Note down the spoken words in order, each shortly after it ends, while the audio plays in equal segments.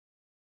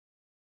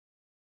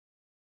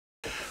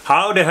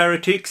Howdy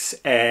heretics,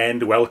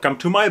 and welcome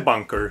to my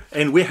bunker.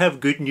 And we have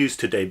good news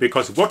today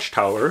because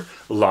Watchtower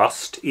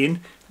lost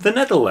in the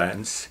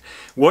Netherlands.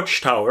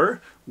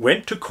 Watchtower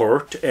went to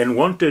court and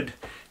wanted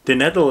the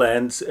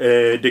Netherlands,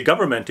 the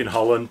government in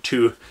Holland,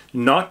 to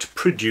not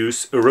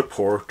produce a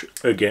report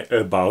again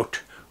about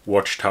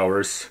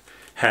Watchtower's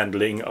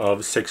handling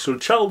of sexual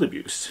child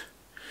abuse.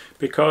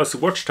 Because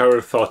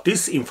Watchtower thought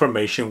this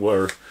information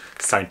were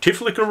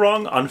scientifically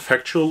wrong,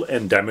 unfactual,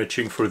 and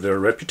damaging for their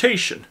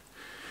reputation.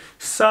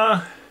 So,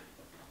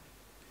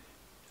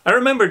 I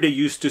remember they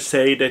used to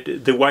say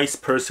that the wise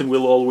person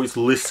will always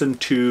listen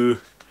to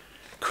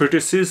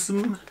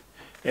criticism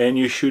and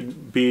you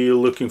should be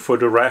looking for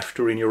the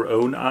rafter in your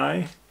own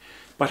eye.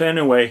 But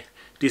anyway,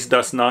 this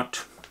does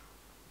not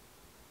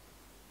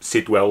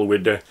sit well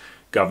with the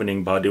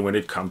governing body when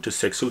it comes to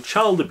sexual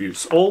child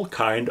abuse. All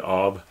kind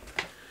of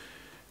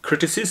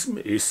criticism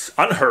is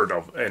unheard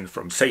of and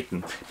from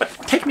Satan. But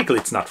technically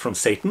it's not from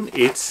Satan,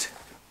 it's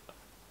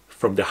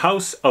from the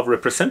House of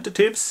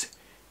Representatives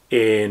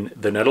in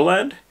the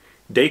Netherlands.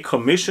 They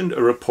commissioned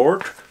a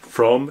report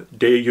from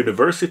the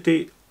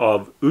University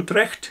of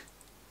Utrecht.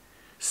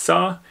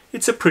 So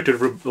it's a pretty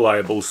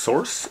reliable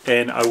source,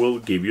 and I will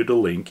give you the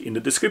link in the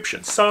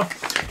description. So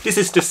this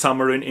is the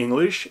summary in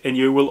English, and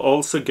you will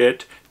also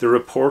get the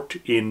report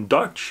in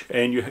Dutch,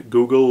 and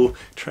Google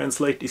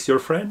Translate is your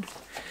friend.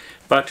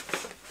 But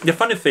the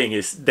funny thing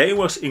is, they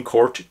was in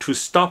court to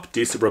stop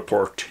this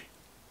report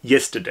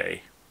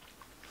yesterday.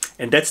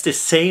 And that's the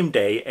same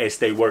day as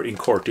they were in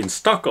court in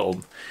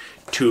Stockholm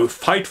to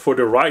fight for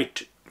the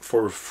right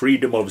for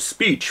freedom of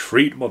speech,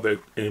 freedom of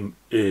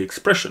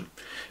expression,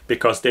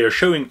 because they are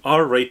showing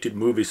R-rated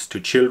movies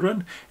to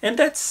children, and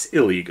that's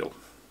illegal.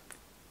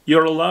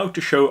 You're allowed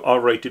to show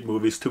R-rated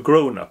movies to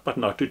grown-up, but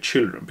not to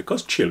children,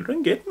 because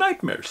children get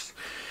nightmares.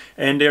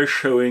 And they're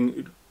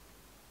showing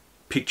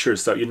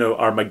pictures that, you know,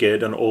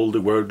 Armageddon, all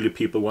the worldly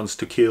people wants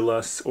to kill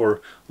us,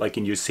 or like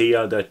in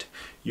Hosea, that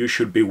you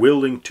should be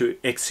willing to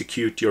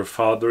execute your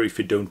father if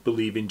you don't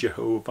believe in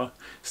Jehovah.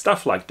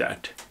 Stuff like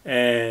that.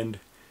 And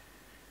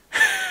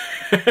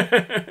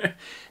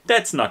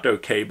that's not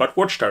okay. But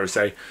Watchtower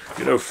say,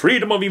 you know,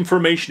 freedom of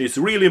information is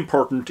really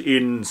important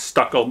in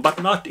Stockholm,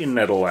 but not in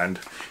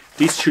Netherlands.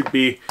 This should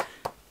be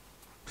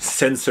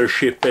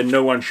censorship and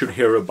no one should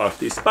hear about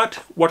this.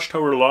 But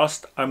Watchtower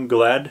lost. I'm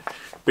glad,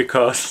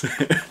 because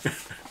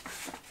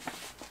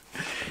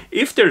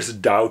if there's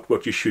doubt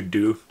what you should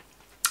do,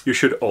 you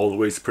should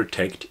always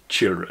protect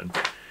children.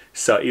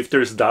 So if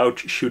there's doubt,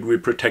 should we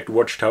protect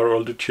Watchtower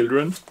or the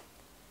children?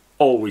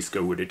 Always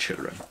go with the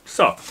children.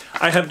 So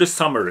I have the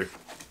summary.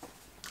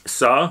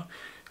 So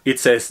it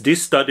says,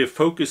 this study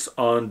focuses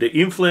on the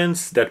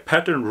influence that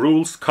pattern,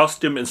 rules,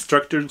 custom, and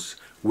structures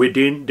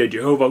within the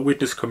Jehovah's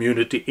Witness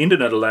community in the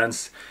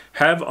Netherlands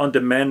have on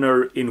the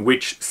manner in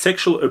which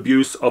sexual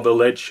abuse of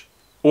alleged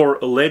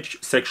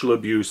sexual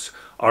abuse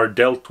are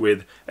dealt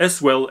with,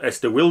 as well as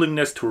the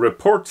willingness to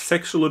report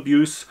sexual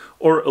abuse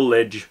or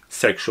alleged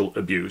sexual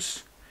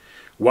abuse.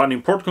 One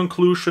important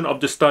conclusion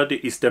of the study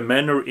is the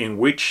manner in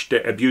which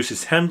the abuse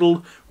is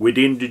handled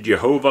within the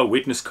Jehovah's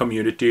Witness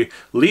community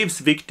leaves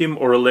victim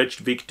or alleged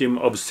victim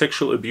of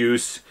sexual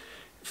abuse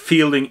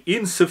feeling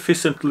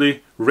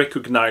insufficiently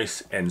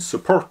recognized and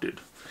supported.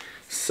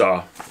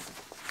 So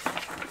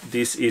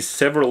this is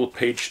several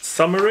page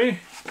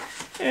summary,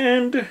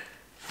 and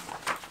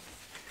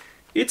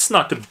it's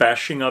not a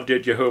bashing of the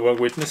Jehovah's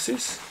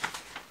Witnesses,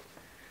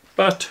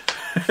 but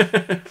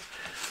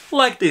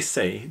like they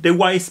say, the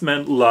wise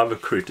men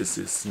love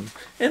criticism,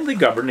 and the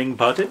governing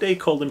body, they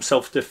call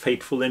themselves the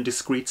faithful and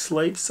discreet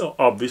slaves. So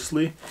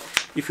obviously,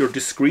 if you're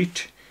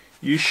discreet,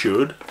 you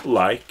should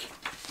like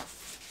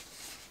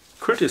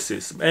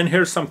criticism. And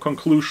here's some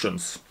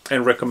conclusions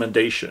and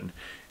recommendation.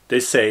 They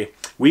say,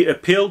 we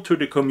appeal to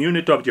the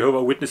community of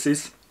Jehovah's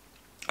Witnesses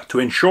to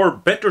ensure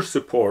better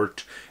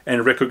support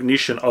and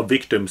recognition of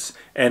victims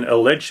and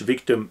alleged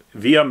victims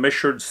via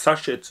measures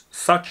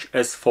such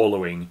as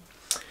following.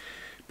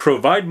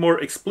 Provide more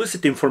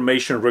explicit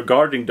information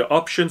regarding the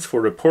options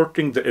for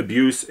reporting the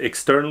abuse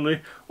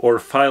externally or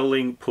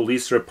filing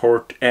police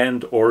report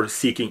and or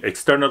seeking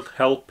external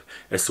help,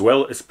 as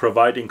well as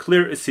providing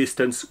clear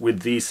assistance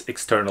with these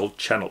external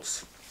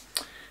channels.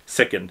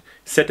 Second,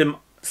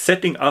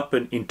 setting up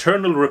an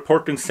internal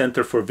reporting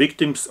center for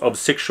victims of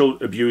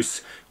sexual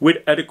abuse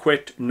with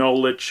adequate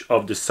knowledge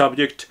of the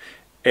subject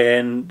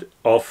and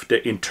of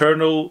the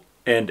internal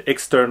and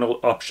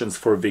external options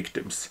for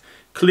victims.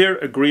 Clear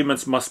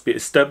agreements must be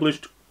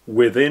established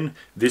within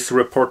this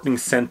reporting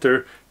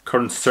center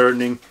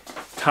concerning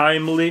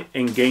timely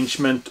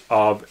engagement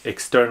of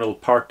external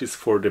parties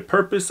for the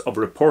purpose of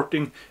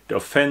reporting the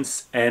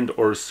offense and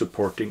or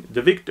supporting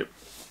the victim.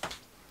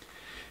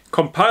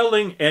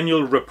 Compiling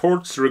annual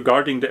reports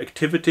regarding the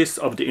activities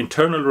of the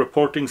Internal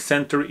Reporting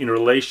Center in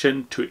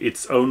relation to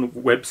its own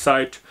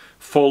website,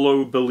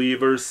 fellow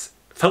believers,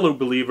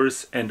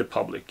 and the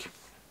public.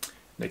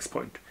 Next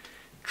point.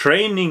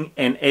 Training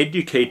and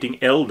educating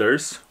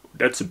elders,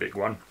 that's a big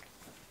one.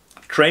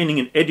 Training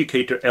and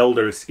educating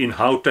elders in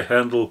how to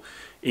handle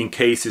in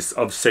cases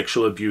of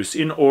sexual abuse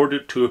in order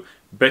to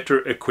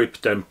better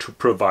equip them to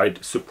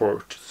provide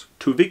support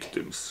to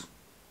victims.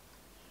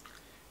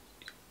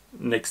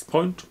 Next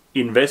point,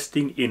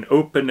 investing in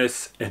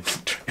openness and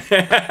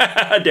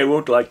they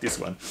won't like this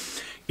one.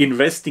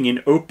 Investing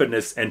in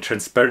openness and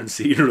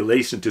transparency in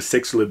relation to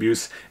sexual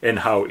abuse and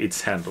how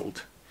it's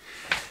handled.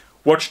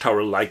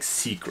 Watchtower likes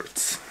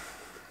secrets.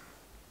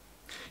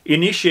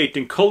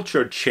 Initiating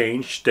culture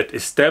change that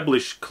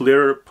establish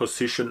clearer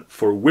position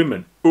for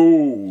women.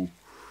 Oh,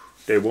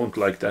 they won't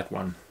like that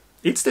one.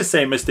 It's the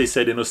same as they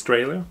said in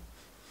Australia.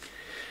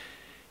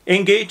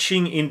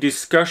 Engaging in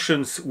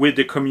discussions with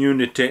the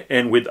community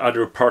and with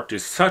other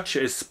parties, such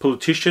as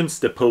politicians,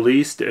 the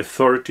police, the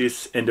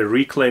authorities, and the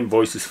Reclaim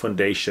Voices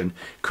Foundation,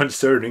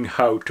 concerning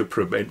how to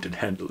prevent and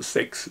handle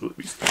sexual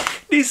abuse.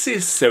 This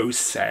is so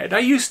sad. I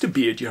used to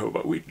be a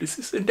Jehovah's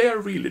Witnesses, and they are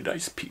really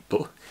nice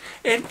people.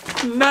 And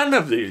none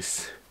of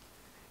this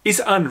is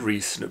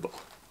unreasonable.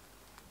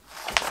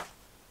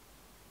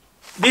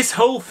 This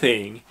whole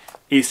thing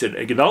is an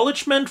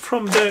acknowledgement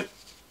from the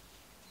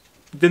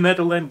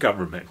Netherlands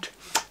government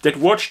that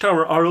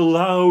Watchtower are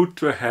allowed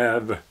to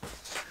have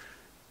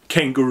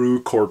kangaroo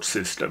court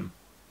system.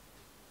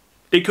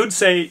 They could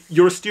say,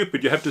 you're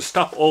stupid, you have to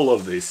stop all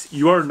of this.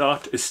 You are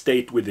not a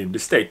state within the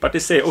state. But they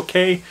say,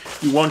 okay,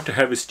 you want to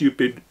have a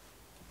stupid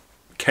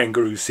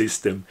kangaroo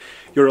system.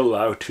 You're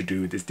allowed to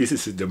do this. This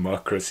is a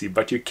democracy,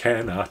 but you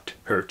cannot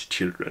hurt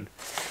children.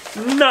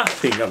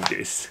 Nothing of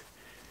this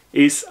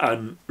is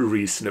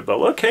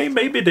unreasonable. Okay,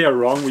 maybe they are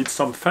wrong with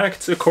some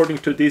facts. According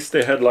to this,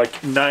 they had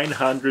like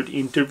 900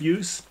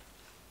 interviews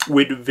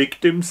with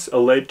victims,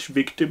 alleged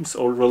victims,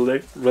 or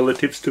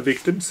relatives to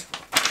victims.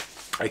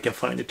 I can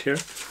find it here.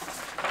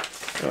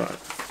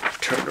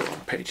 Turn the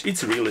wrong page.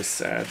 It's really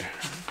sad.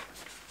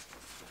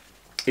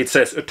 It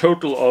says a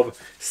total of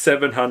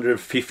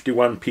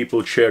 751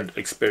 people shared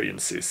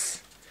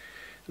experiences.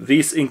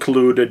 These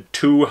included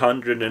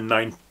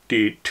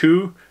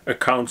 292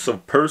 accounts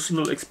of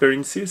personal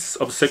experiences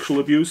of sexual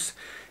abuse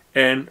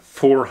and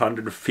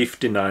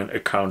 459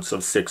 accounts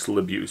of sexual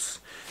abuse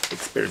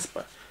experienced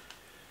by.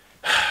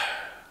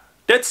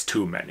 That's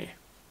too many.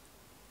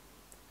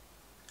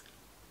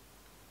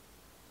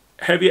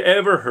 Have you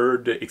ever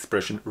heard the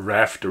expression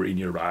rafter in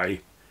your eye,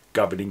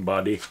 governing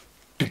body?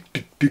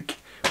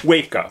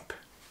 Wake up.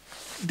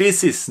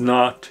 This is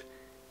not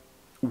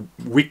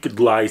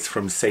wicked lies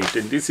from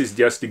Satan. This is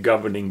just the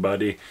governing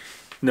body.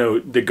 No,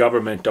 the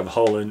government of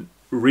Holland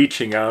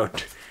reaching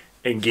out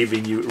and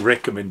giving you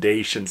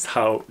recommendations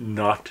how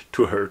not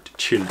to hurt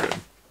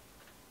children.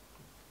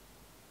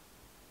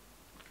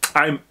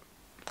 I'm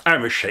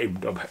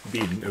ashamed of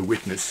being a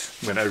witness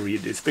when I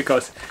read this,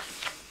 because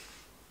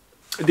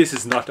this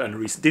is not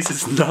unreasonable. This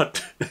is not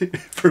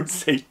from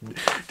Satan.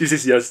 This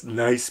is just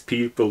nice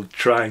people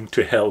trying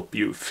to help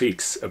you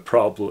fix a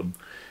problem.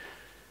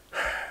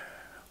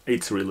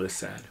 It's really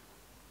sad.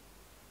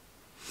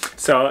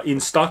 So in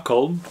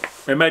Stockholm,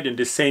 imagine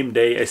the same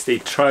day as they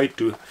tried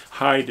to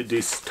hide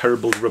this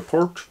terrible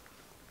report.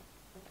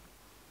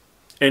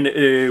 And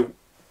the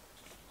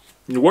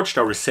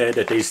Watchtower said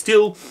that they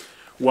still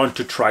want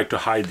to try to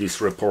hide this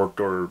report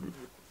or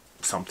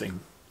something.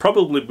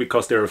 Probably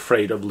because they're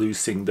afraid of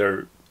losing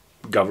their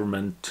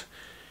government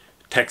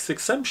tax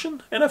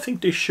exemption. And I think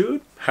they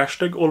should.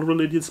 Hashtag all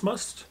religions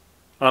must.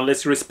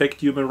 Unless you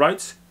respect human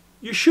rights,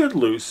 you should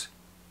lose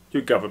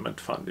your government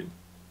funding.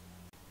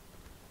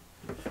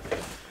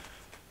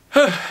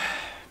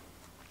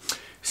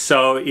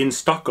 So in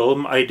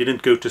Stockholm, I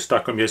didn't go to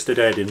Stockholm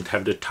yesterday. I didn't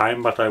have the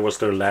time, but I was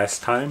there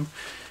last time.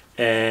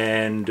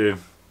 And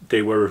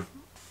they were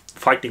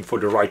fighting for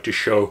the right to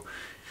show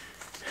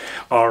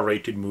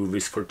R-rated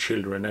movies for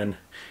children. And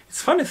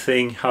it's a funny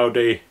thing how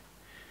they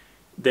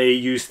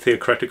use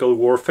theocratical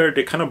warfare.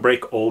 They kind of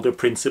break all the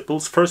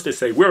principles. First they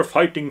say, we're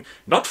fighting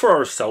not for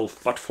ourselves,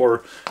 but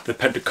for the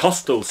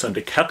Pentecostals and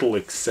the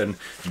Catholics and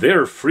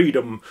their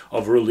freedom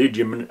of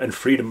religion and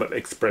freedom of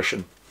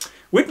expression.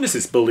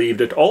 Witnesses believe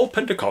that all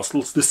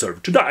Pentecostals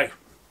deserve to die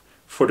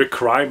for the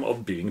crime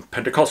of being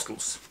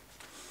Pentecostals.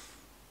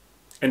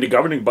 And the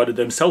governing body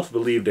themselves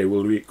believe they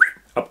will be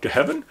up to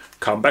heaven,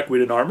 come back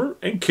with an armor,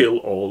 and kill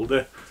all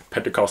the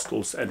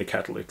Pentecostals and the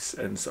Catholics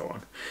and so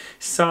on.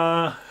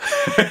 So,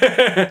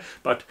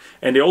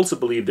 and they also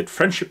believe that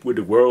friendship with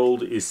the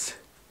world is,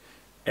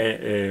 what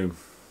do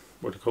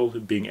you call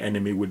it, being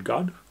enemy with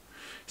God.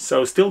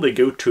 So still they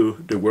go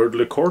to the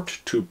worldly court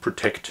to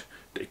protect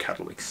the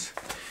Catholics.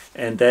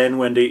 And then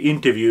when they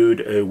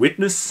interviewed a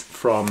witness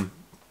from,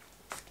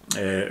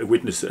 a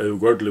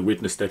worldly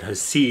witness that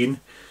has seen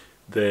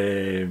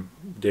the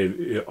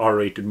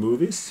R-rated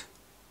movies,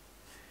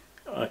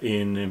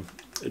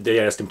 they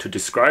asked him to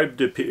describe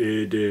the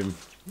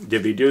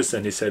videos,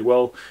 and he said,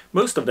 well,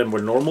 most of them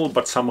were normal,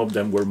 but some of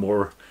them were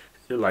more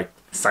like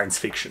science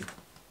fiction.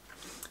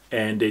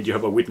 And the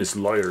Jehovah's Witness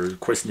lawyer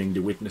questioning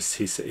the witness,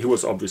 he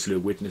was obviously a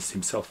witness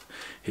himself.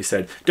 He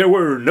said, there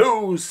were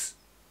no...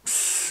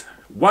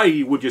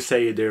 Why would you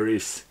say there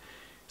is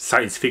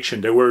science fiction?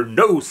 There were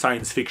no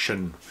science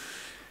fiction.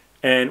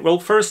 And well,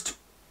 first,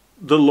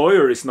 the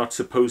lawyer is not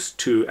supposed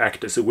to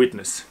act as a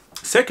witness.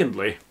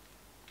 Secondly,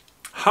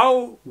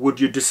 how would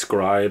you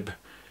describe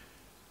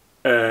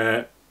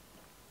a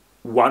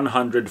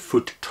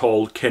 100-foot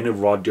tall Kenny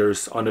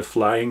Rogers on a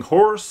flying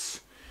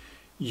horse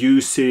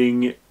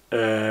using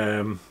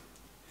a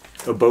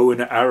bow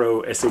and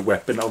arrow as a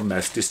weapon of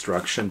mass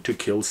destruction to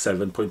kill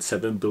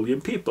 7.7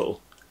 billion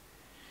people?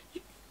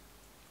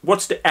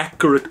 What's the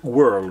accurate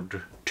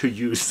word to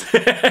use?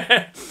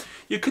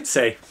 You could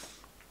say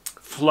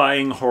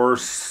flying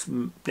horse.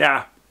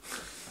 Yeah,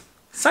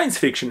 science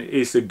fiction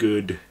is a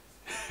good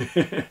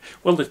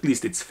well, at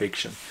least it's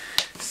fiction.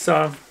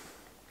 So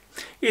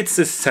it's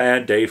a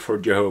sad day for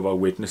Jehovah's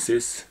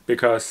Witnesses,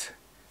 because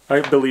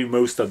I believe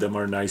most of them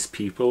are nice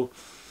people,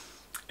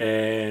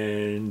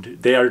 and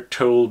they are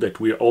told that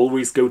we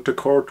always go to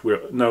court, we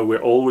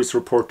always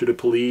report to the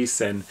police,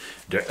 and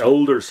the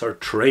elders are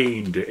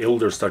trained. The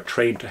elders are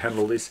trained to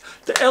handle this.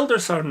 The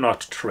elders are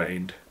not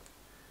trained.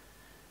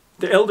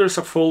 The elders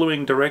are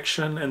following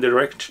direction, and the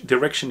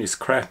direction is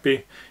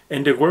crappy,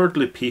 and the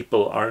worldly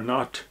people are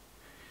not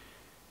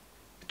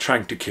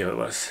trying to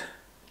kill us.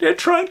 They're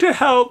trying to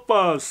help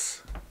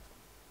us.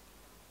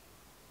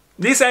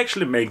 This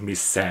actually made me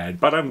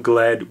sad, but I'm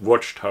glad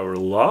Watchtower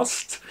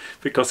lost,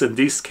 because in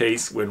this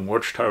case, when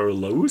Watchtower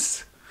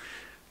loses,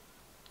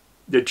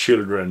 the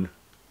children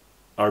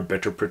are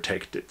better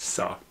protected.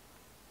 So,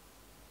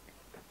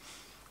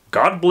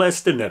 God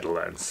bless the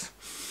Netherlands.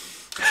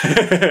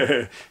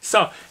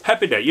 So,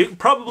 happy day.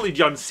 Probably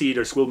John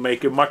Cedars will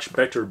make a much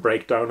better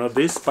breakdown of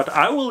this, but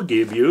I will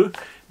give you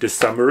the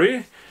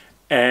summary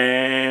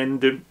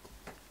and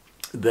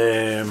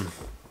the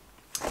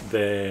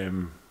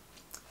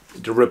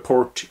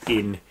report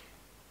in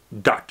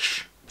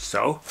Dutch.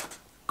 So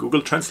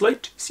Google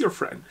Translate is your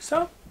friend.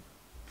 So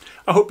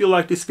I hope you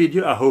like this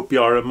video. I hope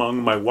you are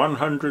among my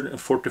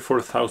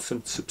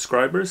 144,000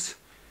 subscribers.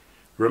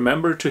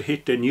 Remember to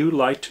hit the new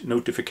light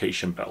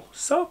notification bell.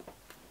 So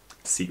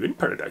see you in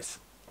paradise.